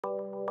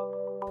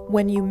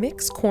When you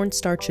mix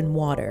cornstarch and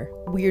water,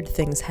 weird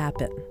things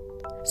happen.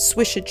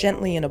 Swish it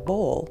gently in a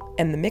bowl,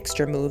 and the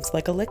mixture moves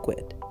like a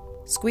liquid.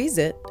 Squeeze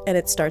it, and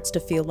it starts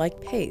to feel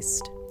like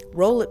paste.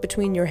 Roll it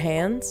between your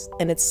hands,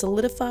 and it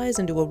solidifies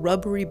into a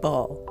rubbery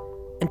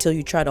ball, until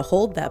you try to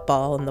hold that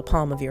ball in the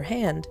palm of your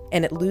hand,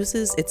 and it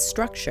loses its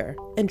structure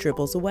and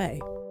dribbles away.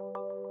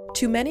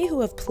 To many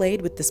who have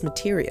played with this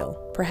material,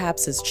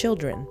 perhaps as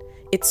children,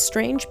 its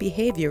strange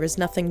behavior is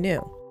nothing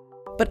new.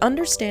 But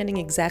understanding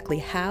exactly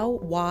how,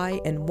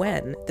 why, and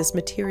when this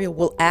material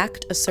will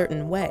act a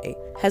certain way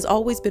has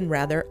always been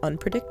rather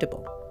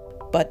unpredictable.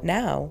 But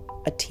now,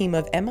 a team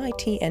of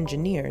MIT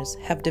engineers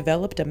have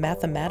developed a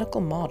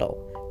mathematical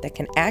model that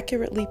can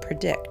accurately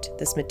predict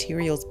this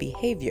material's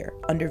behavior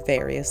under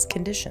various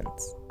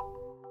conditions.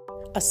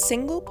 A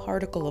single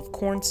particle of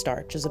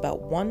cornstarch is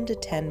about 1 to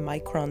 10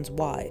 microns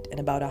wide and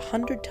about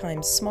 100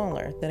 times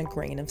smaller than a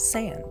grain of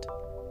sand.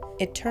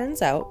 It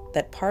turns out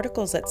that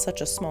particles at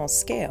such a small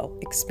scale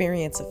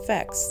experience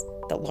effects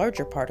that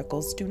larger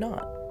particles do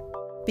not.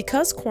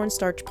 Because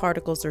cornstarch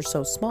particles are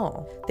so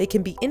small, they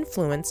can be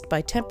influenced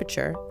by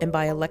temperature and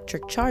by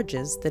electric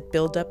charges that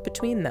build up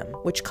between them,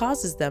 which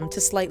causes them to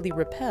slightly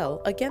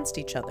repel against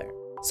each other.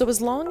 So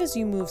as long as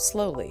you move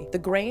slowly, the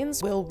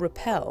grains will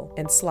repel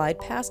and slide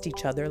past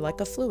each other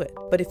like a fluid.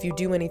 But if you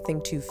do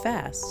anything too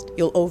fast,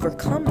 you'll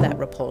overcome that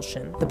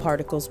repulsion, the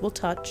particles will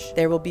touch,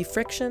 there will be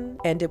friction,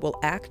 and it will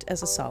act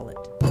as a solid.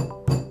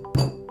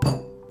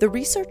 The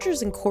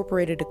researchers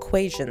incorporated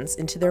equations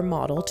into their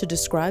model to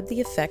describe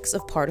the effects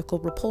of particle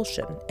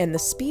repulsion and the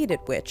speed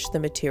at which the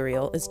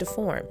material is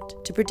deformed,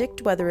 to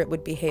predict whether it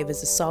would behave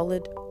as a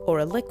solid or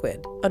a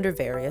liquid under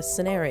various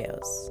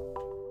scenarios.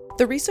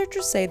 The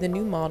researchers say the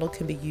new model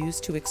can be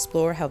used to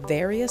explore how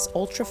various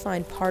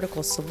ultrafine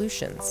particle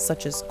solutions,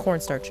 such as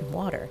cornstarch and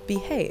water,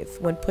 behave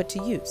when put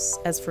to use,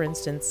 as for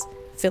instance,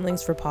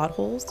 fillings for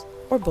potholes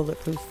or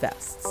bulletproof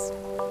vests.